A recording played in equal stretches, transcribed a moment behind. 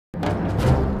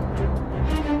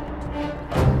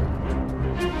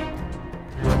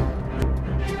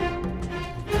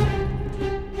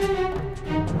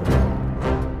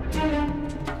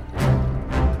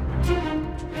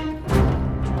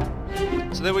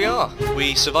we are.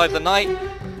 We survived the night.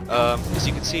 As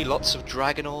you can see, lots of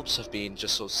dragon orbs have been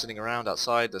just sort of sitting around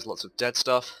outside. There's lots of dead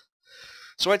stuff.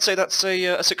 So I'd say that's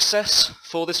a success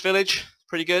for this village.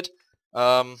 Pretty good.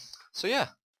 So yeah,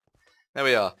 there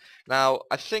we are. Now,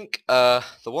 I think the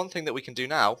one thing that we can do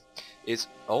now is...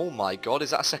 Oh my god,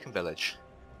 is that a second village?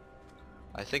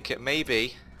 I think it may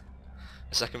be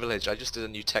a second village. I just did a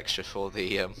new texture for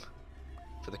the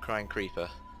crying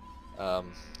creeper.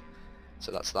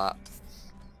 So that's that.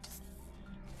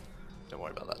 Don't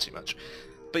worry about that too much.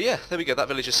 But yeah, there we go, that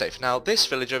village is safe. Now this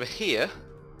village over here,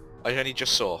 I only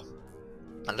just saw.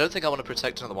 And I don't think I want to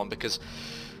protect another one because,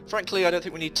 frankly, I don't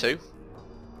think we need to.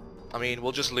 I mean,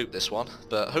 we'll just loot this one,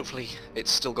 but hopefully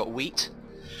it's still got wheat.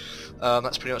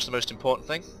 That's pretty much the most important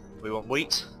thing. We want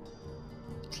wheat.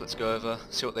 So let's go over,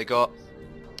 see what they got.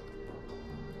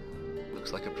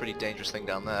 Looks like a pretty dangerous thing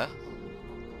down there.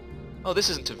 Oh, this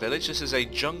isn't a village, this is a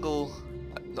jungle...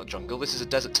 Not jungle, this is a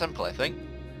desert temple, I think.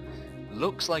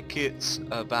 Looks like it's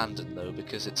abandoned though,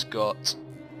 because it's got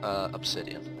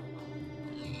obsidian.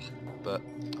 But,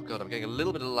 oh god, I'm getting a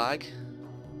little bit of lag.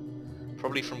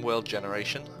 Probably from world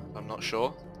generation, I'm not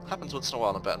sure. Happens once in a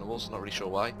while on Better Walls, not really sure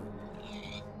why.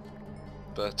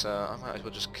 But I might as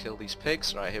well just kill these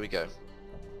pigs. Right, here we go.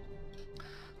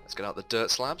 Let's get out the dirt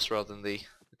slabs rather than the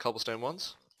cobblestone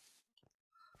ones.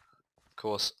 Of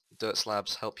course, dirt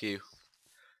slabs help you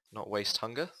not waste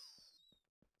hunger.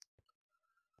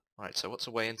 Right, so what's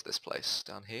the way into this place?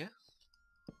 Down here?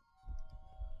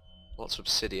 Lots of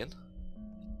obsidian.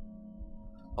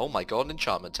 Oh my god, an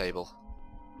enchantment table.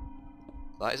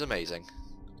 That is amazing.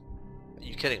 Are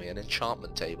you kidding me? An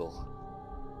enchantment table.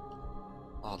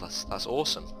 Oh, that's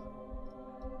awesome.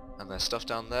 And there's stuff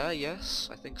down there, yes,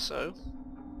 I think so.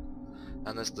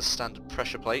 And there's the standard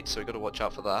pressure plate, so we've got to watch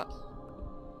out for that.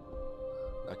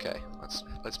 Okay,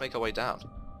 let's make our way down.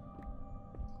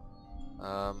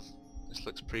 This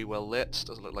looks pretty well lit.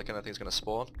 Doesn't look like anything's going to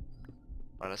spawn.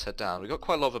 Right, let's head down. We've got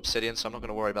quite a lot of obsidian, so I'm not going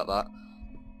to worry about that.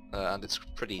 And it's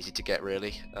pretty easy to get,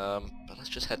 really. But let's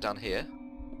just head down here.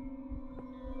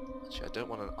 Actually, I don't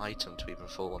want an item to even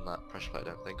fall on that pressure plate,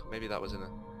 I don't think. Maybe that was in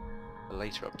a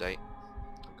later update.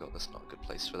 Oh god, that's not a good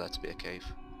place for there to be a cave.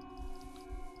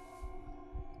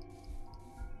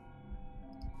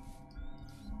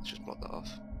 Let's just block that off.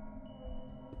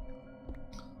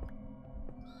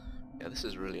 Yeah, this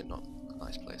is really not a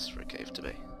nice place for a cave to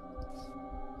be.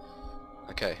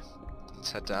 Okay,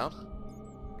 let's head down.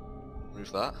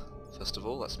 Remove that, first of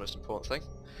all, that's the most important thing.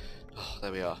 Oh,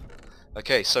 there we are.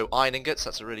 Okay, so iron ingots,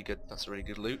 that's a really good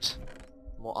loot.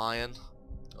 More iron.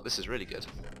 Oh, this is really good.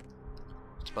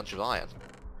 It's a bunch of iron.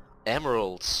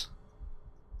 Emeralds!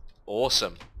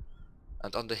 Awesome.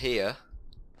 And under here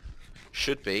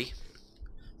should be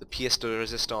the pièce de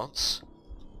résistance.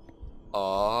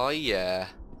 Oh yeah.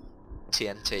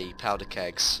 TNT, powder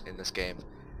kegs in this game.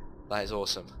 That is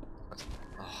awesome.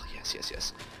 Oh yes, yes,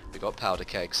 yes. We got powder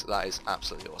kegs. That is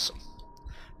absolutely awesome.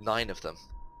 9 of them.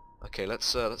 Okay,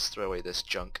 let's throw away this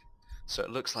junk. So it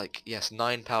looks like, yes,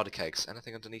 9 powder kegs.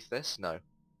 Anything underneath this? No.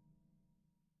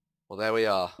 Well, there we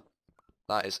are.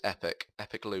 That is epic.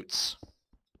 Epic loots.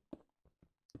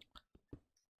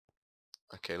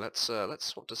 Okay, let's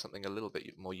swap to something a little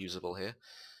bit more usable here.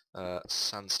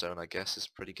 Sandstone, I guess, is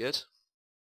pretty good.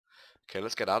 Okay,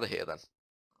 let's get out of here then.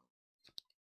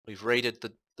 We've raided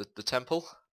the temple.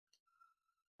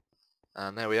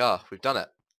 And there we are. We've done it.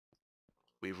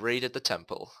 We've raided the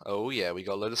temple. Oh yeah, we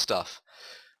got a load of stuff.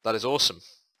 That is awesome.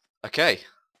 Okay.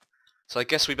 So I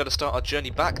guess we better start our journey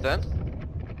back then.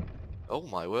 Oh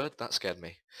my word, that scared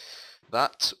me.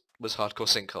 That was hardcore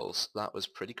sinkholes. That was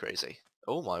pretty crazy.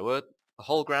 Oh my word. The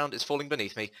whole ground is falling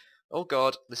beneath me. Oh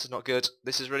god, this is not good.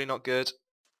 This is really not good.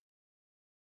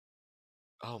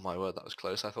 Oh my word, that was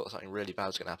close. I thought something really bad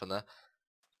was going to happen there.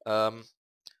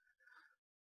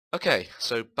 Okay,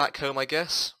 so back home I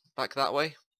guess. Back that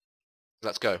way.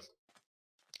 Let's go.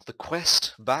 The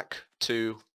quest back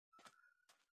to...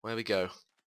 Where we go?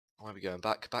 Where are we going?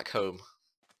 Back home.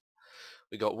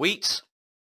 We got wheat.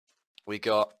 We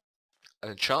got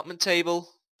an enchantment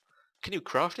table. Can you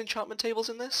craft enchantment tables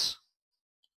in this?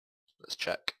 Let's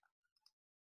check.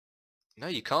 No,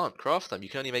 you can't craft them. You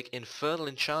can only make infernal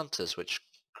enchanters, which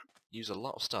use a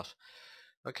lot of stuff.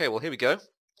 Okay, well here we go.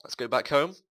 Let's go back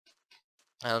home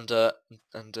and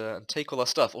take all our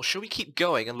stuff. Or should we keep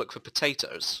going and look for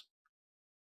potatoes?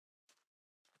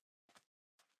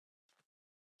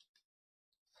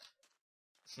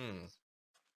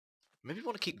 Maybe we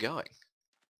want to keep going.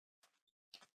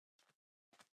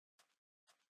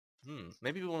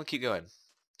 Maybe we want to keep going.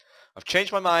 I've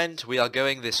changed my mind. We are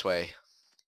going this way.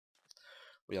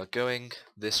 We are going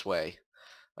this way.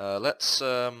 Let's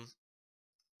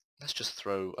let's just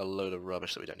throw a load of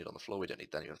rubbish that we don't need on the floor. We don't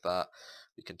need any of that.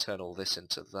 We can turn all this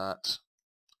into that.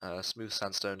 Smooth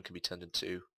sandstone can be turned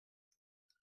into...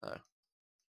 Oh.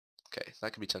 Okay,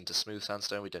 that can be turned to smooth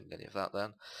sandstone. We don't need any of that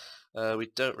then. We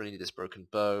don't really need this broken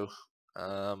bow.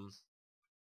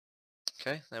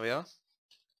 Okay, there we are.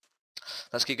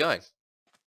 Let's keep going.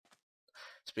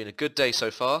 It's been a good day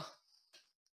so far.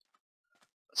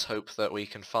 Let's hope that we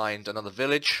can find another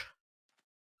village.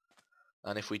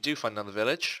 And if we do find another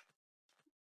village,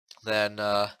 then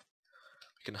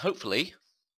we can hopefully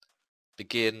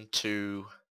begin to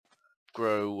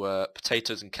grow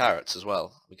potatoes and carrots as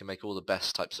well. We can make all the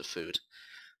best types of food.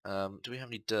 Do we have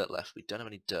any dirt left? We don't have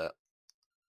any dirt.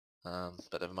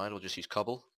 But never mind, we'll just use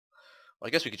cobble. Well, I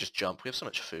guess we could just jump. We have so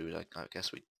much food, I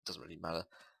guess it doesn't really matter.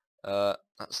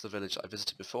 That's the village that I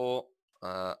visited before.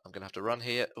 I'm going to have to run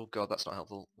here. Oh god, that's not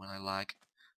helpful when I lag.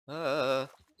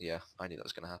 Yeah, I knew that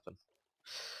was going to happen.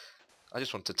 I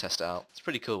just wanted to test it out. It's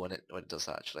pretty cool when it does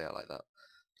that, actually. I like that.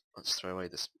 Let's throw away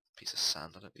this piece of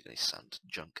sand. I don't need any sand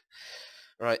junk.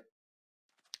 Right.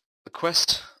 The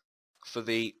quest for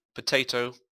the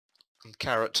potato and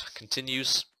carrot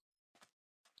continues.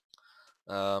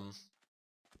 I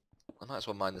might as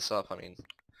well mine this up. I mean,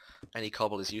 any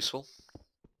cobble is useful.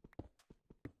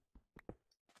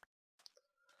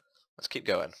 Let's keep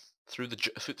going through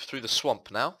the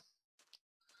swamp now.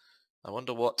 I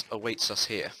wonder what awaits us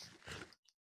here.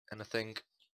 Anything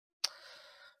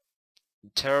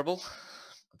terrible?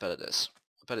 I bet it is.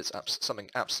 I bet it's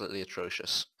something absolutely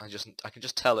atrocious. I can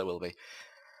just tell it will be.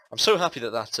 I'm so happy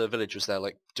that that village was there,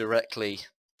 like directly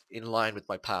in line with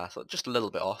my path, or just a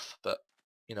little bit off. But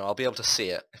you know, I'll be able to see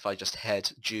it if I just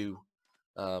head due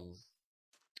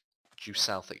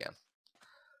south again,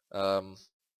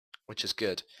 which is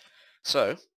good.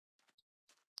 So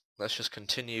let's just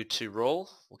continue to roll.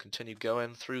 We'll continue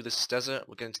going through this desert.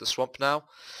 We're getting to the swamp now.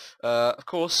 Of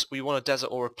course, we want a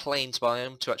desert or a plains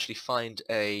biome to actually find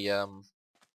a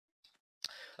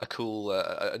cool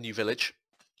a new village.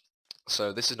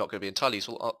 So this is not going to be entirely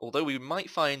useful. Although we might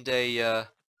find a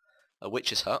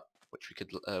witch's hut, which we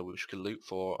could loot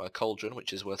for a cauldron,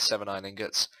 which is worth 7 iron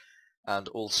ingots, and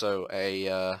also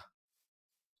a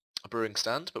brewing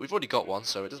stand. But we've already got one,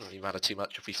 so it doesn't really matter too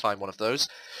much if we find one of those.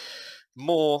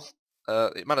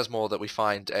 It matters more that we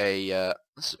find a.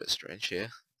 This is a bit strange here.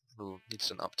 We'll need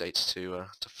some updates to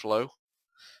flow.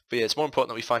 But yeah, it's more important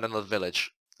that we find another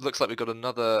village. It looks like we've got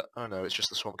another. Oh no, it's just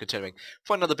the swamp continuing.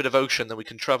 Find another bit of ocean, then we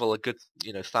can travel a good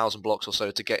 1,000 blocks or so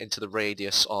to get into the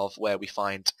radius of where we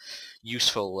find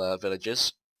useful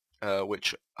villages,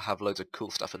 which have loads of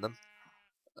cool stuff in them.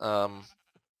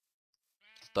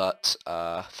 But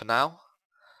for now,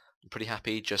 I'm pretty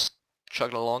happy just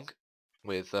chugging along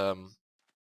with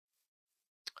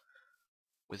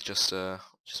just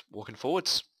walking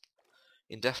forwards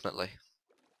indefinitely,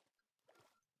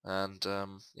 and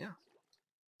yeah,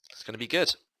 it's going to be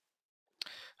good.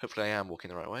 Hopefully I am walking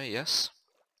the right way. Yes.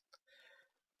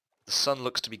 The sun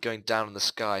looks to be going down in the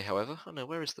sky, however. Oh no,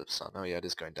 where is the sun? Oh yeah, it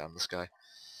is going down in the sky.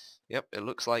 Yep, it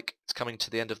looks like it's coming to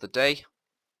the end of the day.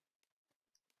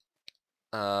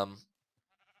 I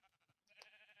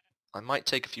might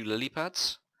take a few lily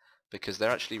pads because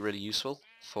they're actually really useful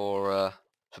for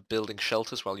building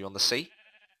shelters while you're on the sea.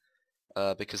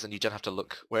 Because then you don't have to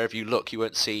look wherever you look. You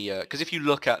won't see. Because if you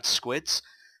look at squids,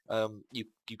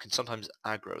 you can sometimes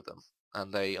aggro them,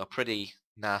 and they are pretty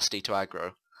nasty to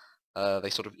aggro. They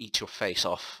sort of eat your face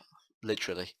off,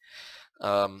 literally.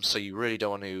 So you really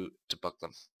don't want to bug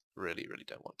them. Really, really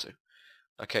don't want to.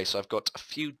 Okay, so I've got a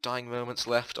few dying moments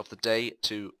left of the day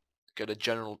to get a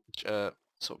general,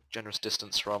 sort of generous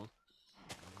distance from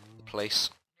the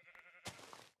place,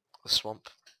 the swamp.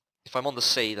 If I'm on the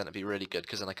sea, then it'd be really good,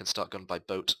 because then I can start going by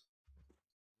boat.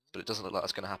 But it doesn't look like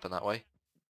that's going to happen that way.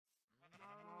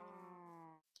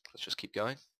 Let's just keep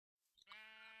going.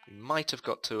 We might have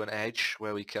got to an edge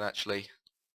where we can actually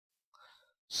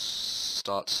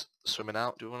start swimming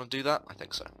out. Do we want to do that? I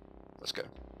think so. Let's go.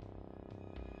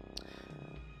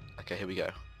 Okay, here we go.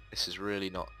 This is really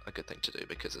not a good thing to do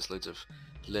because there's loads of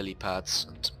lily pads,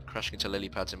 and crashing into lily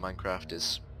pads in Minecraft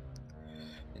is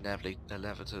inevitably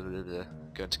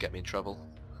going to get me in trouble.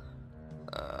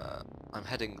 I'm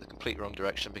heading the complete wrong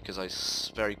direction because I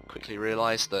very quickly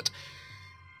realised that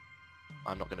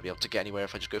I'm not going to be able to get anywhere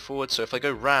if I just go forward. So if I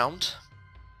go round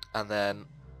and then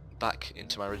back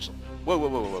into my original... Whoa, whoa,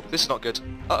 whoa, whoa, this is not good.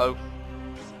 Uh-oh.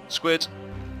 Squid.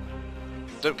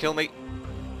 Don't kill me.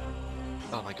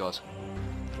 Oh my god.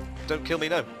 Don't kill me,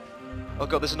 no. Oh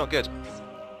god, this is not good.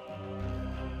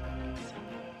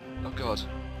 Oh god.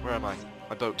 Where am I?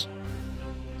 My boat.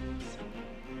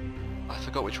 I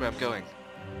forgot which way I'm going.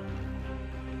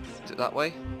 Is it that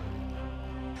way?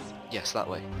 Yes, that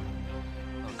way.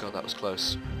 Oh god, that was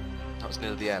close. That was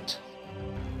near the end.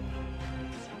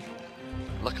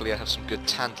 Luckily I have some good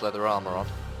tanned leather armour on.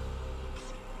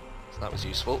 So that was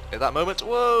useful. At that moment,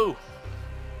 whoa!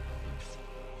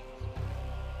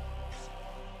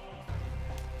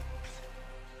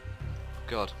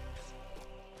 God.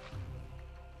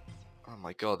 Oh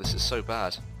my god, this is so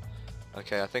bad.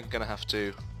 Okay, I think I'm gonna have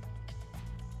to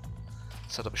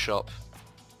set up a shop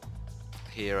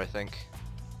here, I think.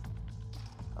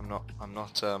 I'm not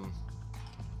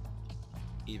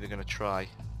even gonna try.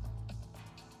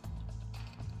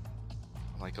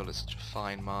 Oh my god, it's such a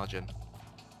fine margin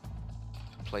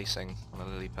for placing on a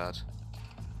lily pad.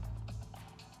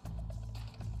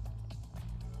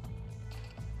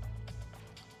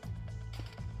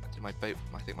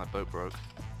 I think my boat broke.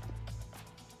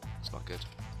 It's not good.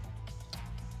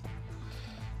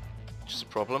 Which is a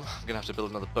problem. I'm gonna have to build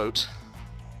another boat.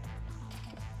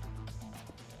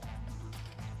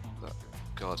 But,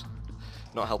 God,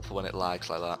 not helpful when it lags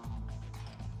like that.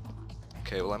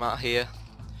 Okay, well I'm out here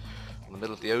in the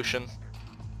middle of the ocean,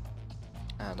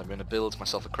 and I'm gonna build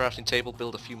myself a crafting table,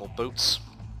 build a few more boats.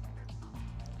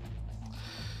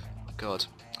 God,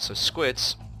 so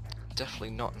squids,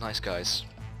 definitely not nice guys.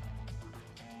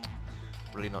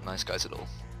 Really not nice guys at all.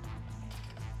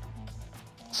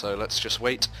 So let's just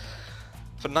wait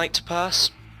for night to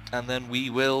pass, and then we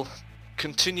will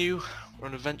continue our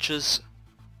adventures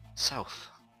south.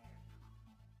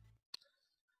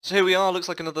 So here we are, looks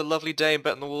like another lovely day in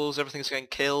Bet on the Walls, everything's getting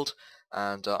killed,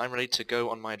 and I'm ready to go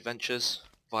on my adventures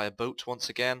via boat once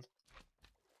again.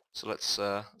 So let's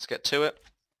get to it.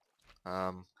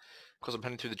 Because I'm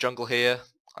heading through the jungle here,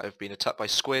 I've been attacked by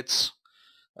squids.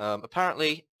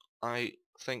 Apparently, I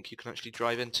think you can actually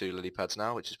drive into lily pads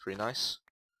now, which is pretty nice.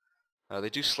 They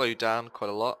do slow you down quite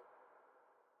a lot.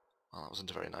 Well, that wasn't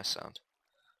a very nice sound.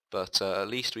 But at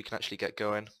least we can actually get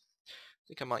going. I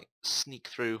think I might sneak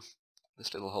through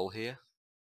this little hole here.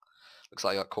 Looks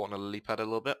like I got caught in a lily pad a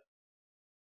little bit.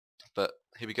 But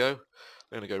here we go.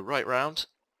 We're going to go right round.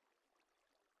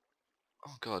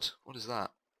 Oh god, what is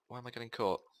that? Why am I getting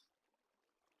caught?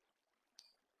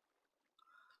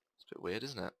 It's a bit weird,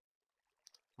 isn't it?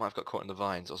 Might have got caught in the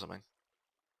vines or something.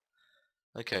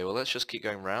 Okay, well let's just keep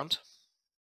going round.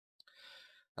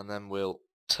 And then we'll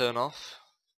turn off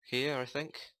here, I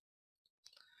think.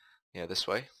 Yeah, this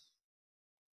way.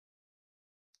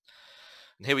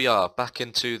 And here we are, back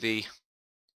into the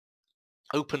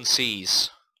open seas.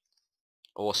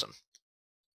 Awesome.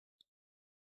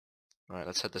 Right,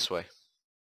 let's head this way.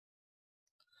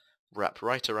 Wrap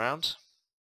right around.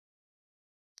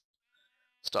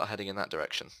 Start heading in that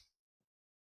direction.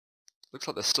 Looks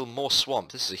like there's still more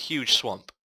swamp. This is a huge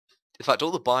swamp. In fact,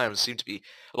 all the biomes seem to be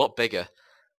a lot bigger.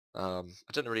 I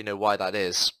don't really know why that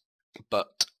is,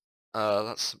 but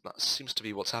that seems to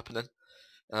be what's happening.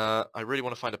 I really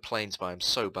want to find a plains biome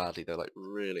so badly though, like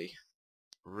really,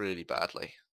 really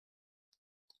badly.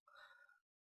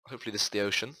 Hopefully this is the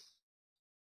ocean.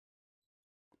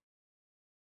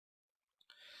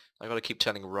 I've got to keep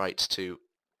turning right to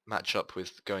match up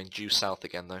with going due south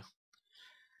again though.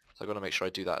 So I've got to make sure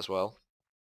I do that as well.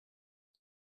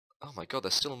 Oh my god,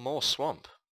 there's still more swamp.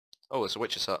 Oh, there's a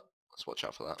witch's hut. Let's watch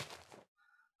out for that.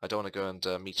 I don't want to go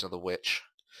and meet another witch.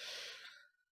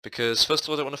 Because first of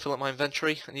all I don't want to fill up my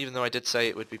inventory, and even though I did say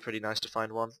it would be pretty nice to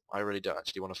find one, I really don't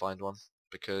actually want to find one.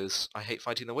 Because I hate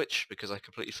fighting the witch, because I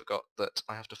completely forgot that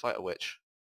I have to fight a witch.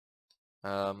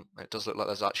 It does look like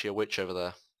there's actually a witch over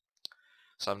there.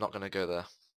 So I'm not going to go there.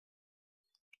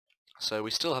 So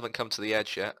we still haven't come to the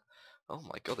edge yet. Oh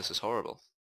my god, this is horrible.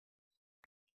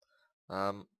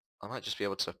 I might just be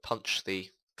able to punch the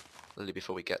lily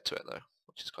before we get to it though,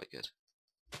 which is quite good.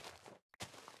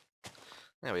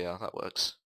 There we are, that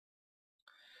works.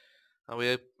 Are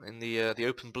we in the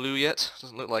open blue yet?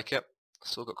 Doesn't look like it.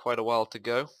 Still got quite a while to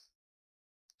go.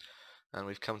 And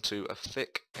we've come to a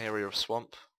thick area of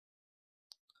swamp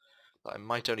that I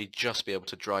might only just be able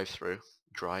to drive through.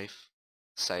 Drive?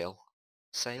 Sail?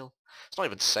 Sail? It's not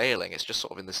even sailing, it's just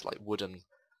sort of in this like wooden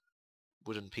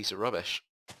piece of rubbish.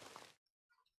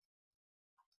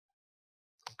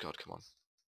 Oh god, come on.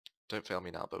 Don't fail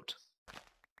me now, boat.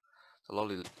 There's a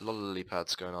lot of lily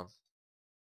pads going on.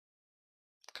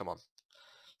 Come on.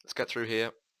 Let's get through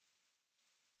here.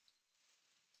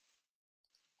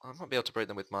 I might be able to break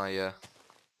them with my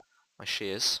my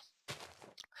shears.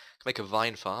 Make a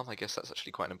vine farm. I guess that's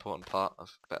actually quite an important part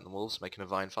of Bet on the Wolves, making a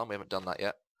vine farm. We haven't done that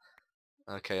yet.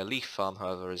 Okay, a leaf farm,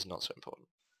 however, is not so important.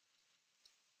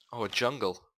 Oh, a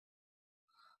jungle.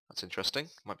 That's interesting.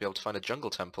 Might be able to find a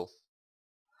jungle temple.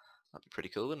 That'd be pretty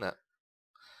cool, wouldn't it?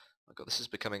 Oh god, this is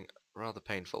becoming rather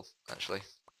painful, actually.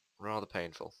 Rather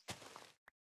painful.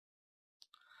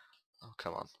 Oh,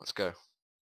 come on, let's go.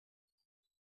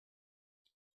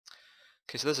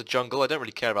 Okay, so there's a jungle. I don't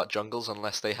really care about jungles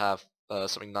unless they have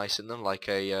something nice in them, like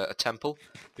a temple,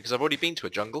 because I've already been to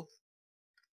a jungle,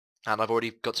 and I've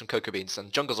already got some cocoa beans,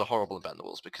 and jungles are horrible in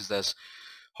Vendables because there's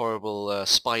horrible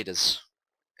spiders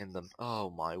in them. Oh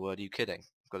my word, are you kidding?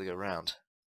 I've got to go around.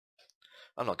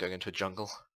 I'm not going into a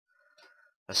jungle.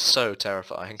 That's so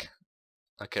terrifying.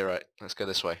 Okay, right, let's go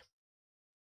this way.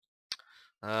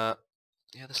 Yeah,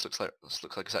 this looks like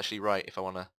it's actually right if I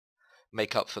want to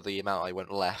make up for the amount I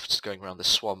went left going around this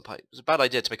swamp. It was a bad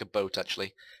idea to make a boat,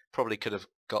 actually. Probably could have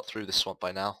got through this swamp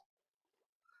by now.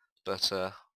 But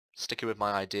sticking with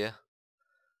my idea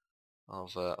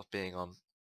of being on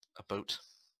a boat.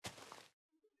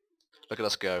 Look at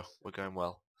us go. We're going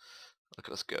well. Look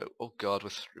at us go. Oh god, we're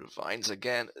through vines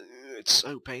again. It's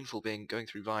so painful going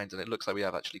through vines, and it looks like we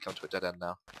have actually come to a dead end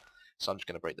now. So I'm just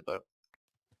going to break the boat.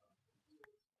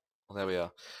 Well, there we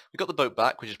are. We got the boat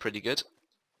back, which is pretty good.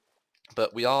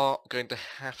 But we are going to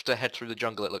have to head through the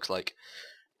jungle, it looks like,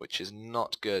 which is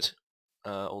not good.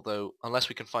 Although, unless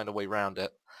we can find a way around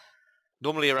it.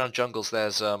 Normally around jungles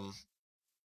there's, oh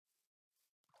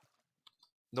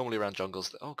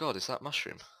god, is that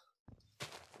mushroom?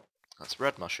 That's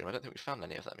red mushroom. I don't think we've found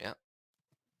any of them yet.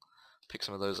 Pick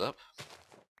some of those up.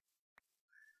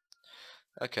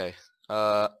 Okay,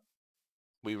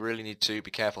 we really need to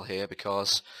be careful here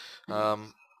because,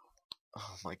 oh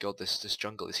my god, this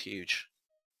jungle is huge.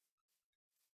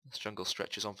 This jungle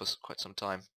stretches on for quite some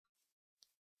time.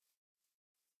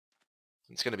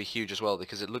 It's going to be huge as well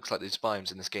because it looks like these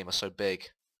biomes in this game are so big.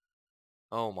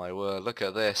 Oh my word, look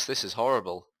at this. This is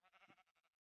horrible.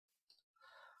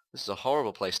 This is a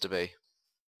horrible place to be.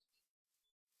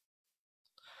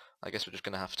 I guess we're just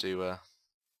going to have to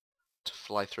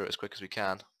fly through it as quick as we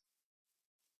can.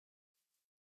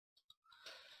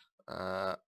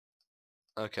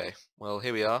 Okay, well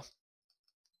here we are.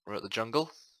 We're at the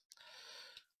jungle.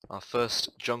 Our first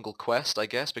jungle quest, I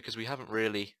guess, because we haven't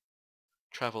really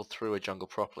travelled through a jungle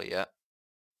properly yet.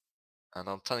 And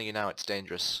I'm telling you now, it's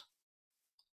dangerous.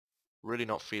 Really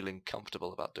not feeling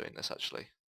comfortable about doing this, actually.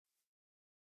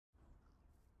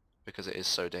 Because it is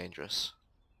so dangerous.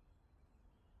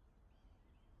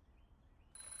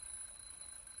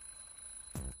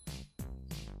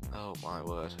 Oh my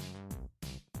word.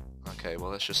 Okay,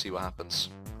 well let's just see what happens.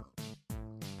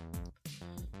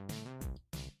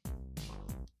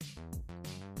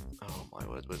 Oh my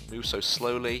word, we move so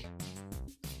slowly.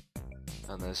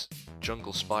 And there's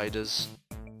jungle spiders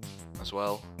as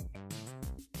well.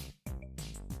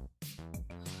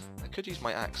 I could use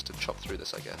my axe to chop through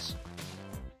this, I guess.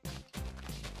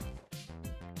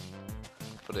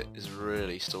 But it is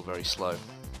really still very slow.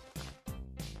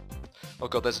 Oh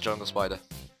god, there's a jungle spider.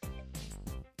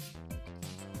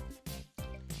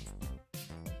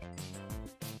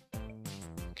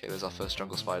 Okay, there's our first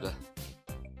jungle spider.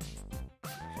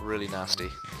 Really nasty.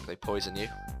 They poison you.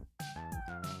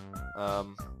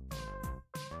 I'm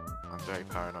very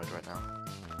paranoid right now.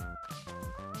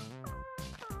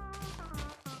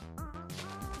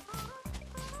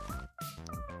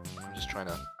 I'm just trying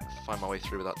to find my way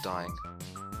through without dying.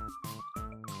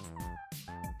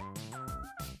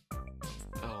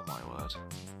 Oh my word.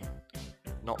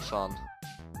 Not fun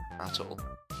at all.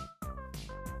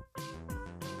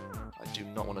 I do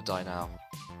not want to die now.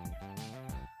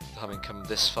 Having come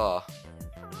this far,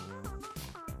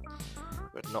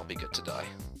 it would not be good to die.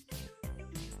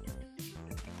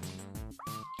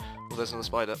 Oh, there's another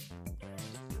spider.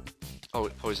 Oh,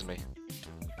 it poisoned me.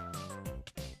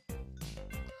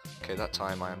 Okay, that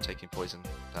time I am taking poison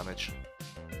damage.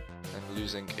 I'm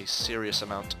losing a serious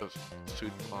amount of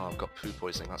food. Oh, I've got food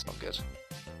poisoning, that's not good.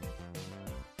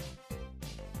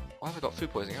 Why have I got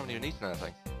food poisoning? I haven't even eaten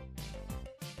anything.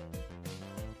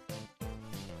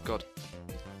 God.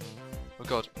 Oh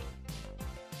god.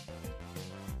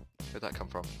 Where'd that come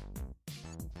from?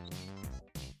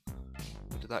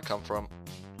 Where did that come from?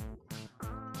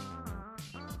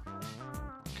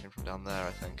 Came from down there,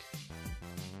 I think.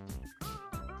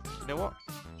 You know what?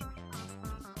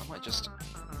 I might just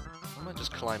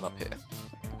climb up here.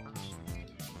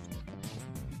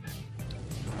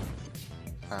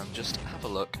 And just have a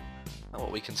look at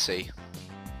what we can see.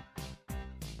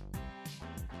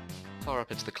 Far up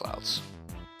into the clouds.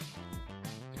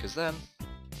 Because then,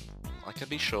 I can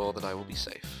be sure that I will be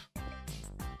safe.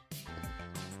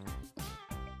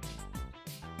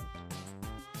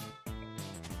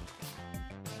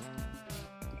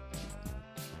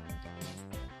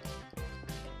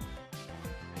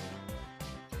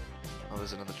 Oh,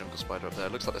 there's another jungle spider up there.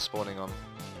 It looks like they're spawning on...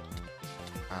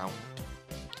 Ow.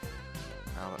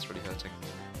 Ow, that's really hurting.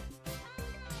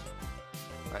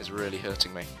 That is really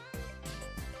hurting me.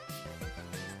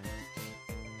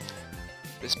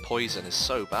 This poison is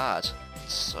so bad.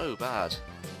 It's so bad.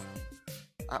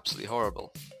 Absolutely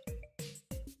horrible.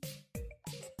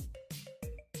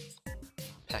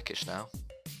 Peckish now.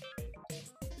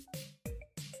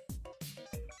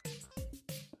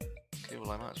 Okay,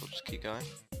 well I might as well just keep going.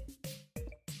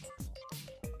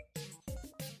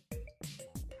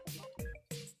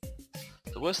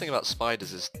 The worst thing about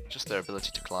spiders is just their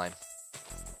ability to climb.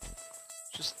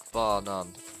 Just bar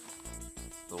none.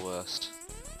 The worst.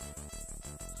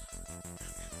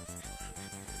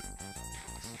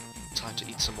 Time to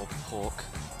eat some more pork.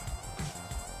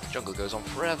 The jungle goes on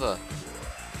forever.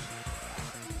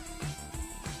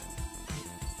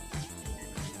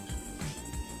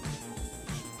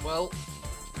 Well,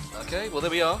 okay, well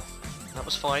there we are. That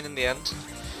was fine in the end.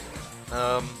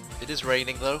 It is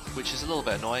raining though, which is a little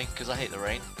bit annoying because I hate the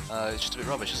rain. It's just a bit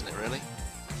rubbish, isn't it really?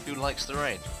 Who likes the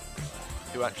rain?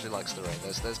 Who actually likes the rain?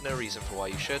 There's no reason for why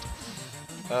you should.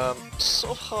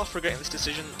 Sort of half regretting this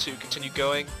decision to continue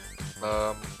going.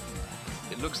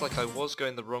 It looks like I was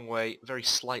going the wrong way very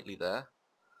slightly there.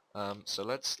 So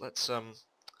let's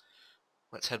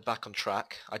head back on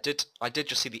track. I did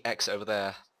just see the exit over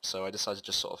there, so I decided to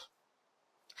just sort of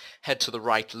head to the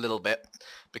right a little bit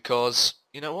because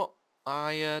you know what?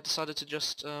 I decided to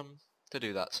just to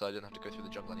do that, so I didn't have to go through the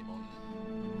jungle anymore.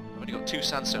 I've only got 2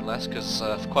 sandstone left because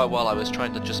for quite a while I was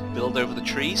trying to just build over the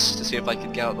trees to see if I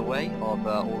could get out of the way of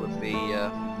all of the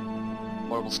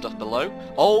horrible stuff below.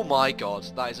 Oh my god,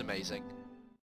 that is amazing.